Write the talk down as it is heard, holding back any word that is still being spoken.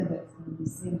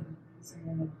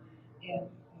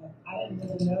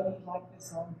know you like this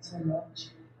song so much,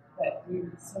 but we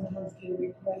sometimes get a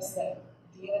request that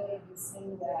Deanna need to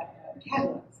sing that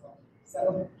Cadillac song.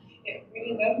 So we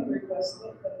didn't know who requested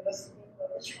it, but it must have been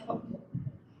Brother Trump.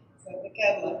 So the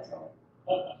Cadillac song.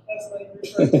 That's what he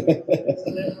referred to it. It's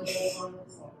a memorable harmony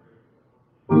song.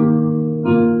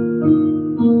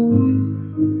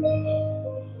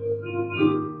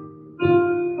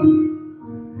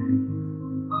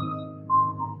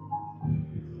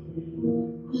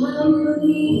 I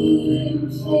believe in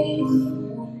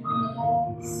faithfulness.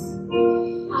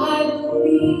 I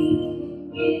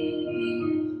believe in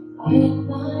giving up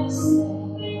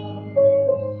myself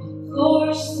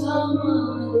for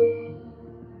someone else.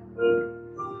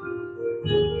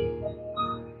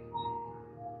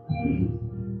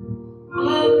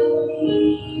 I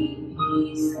believe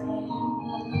peace and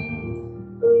love.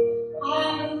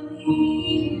 I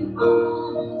believe in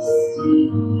honesty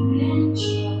and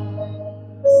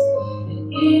trust.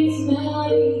 But it's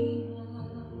not enough.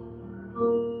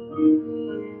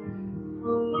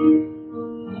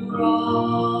 For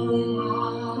all that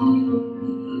I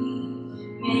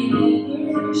believe may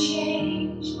never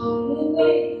change the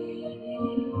way it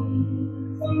is,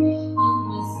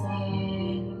 unless I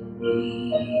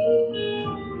believe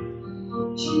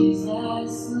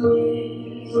Jesus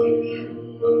lives.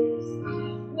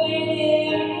 Where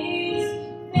there is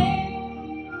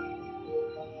faith,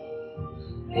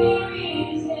 there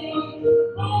is a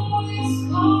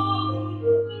voice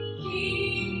calling,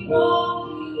 keep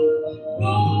walking,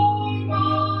 you're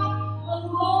not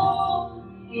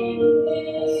alone in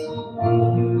this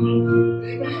world.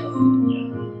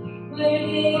 Where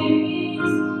there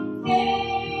is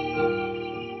faith,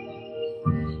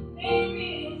 there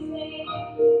is a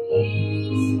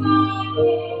peace like a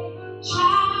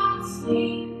child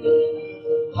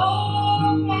sleeping,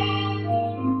 hope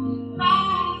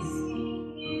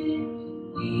everlasting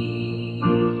in me.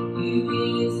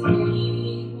 Who is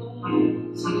able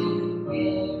to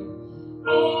bear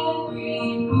every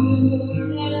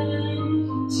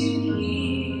burden, to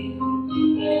heal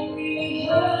every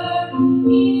hurt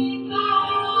in my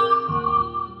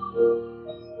heart.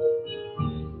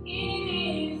 It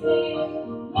is a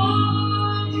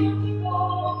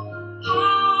wonderful,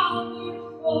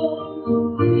 powerful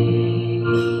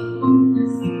place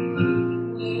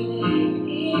where there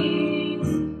is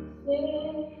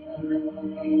faith.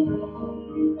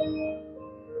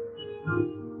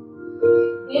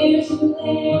 There's a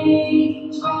lady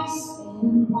dressed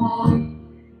in black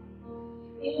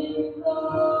in a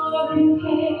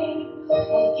motorcade,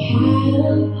 a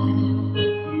Cadillac.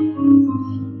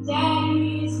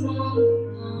 Daddy's not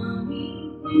coming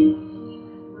back.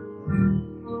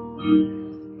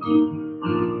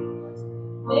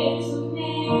 There's a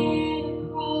man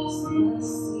across the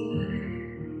sea,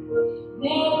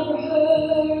 never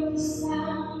heard the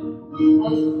sound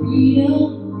of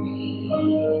freedom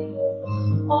ring,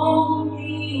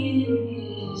 only in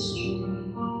his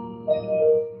dreams.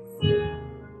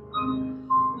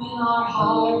 When our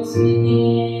hearts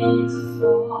begin to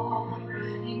fall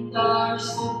and our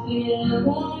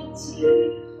stability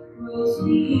grows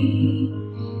weak,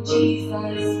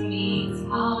 Jesus meets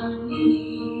our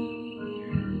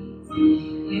needs.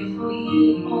 If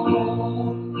we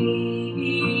only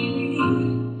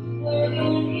believe where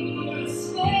there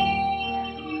is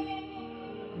faith,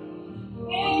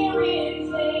 there is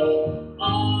a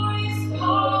voice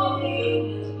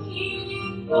calling,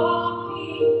 keep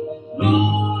walking,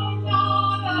 you're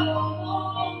not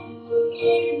alone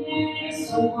in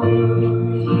this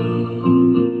world.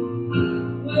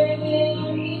 Where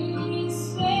there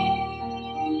is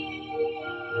faith,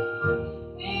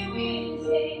 there is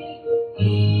a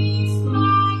peace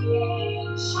like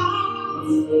a child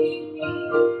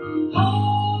sleeping,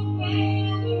 hope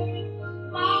everlasting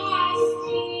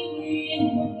in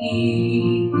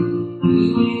me.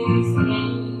 Who is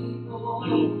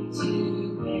able to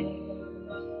bear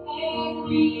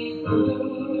every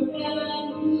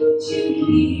burden, to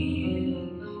heal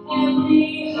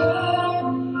every hurt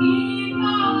in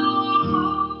my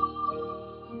heart.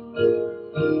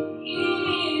 It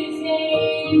is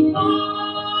a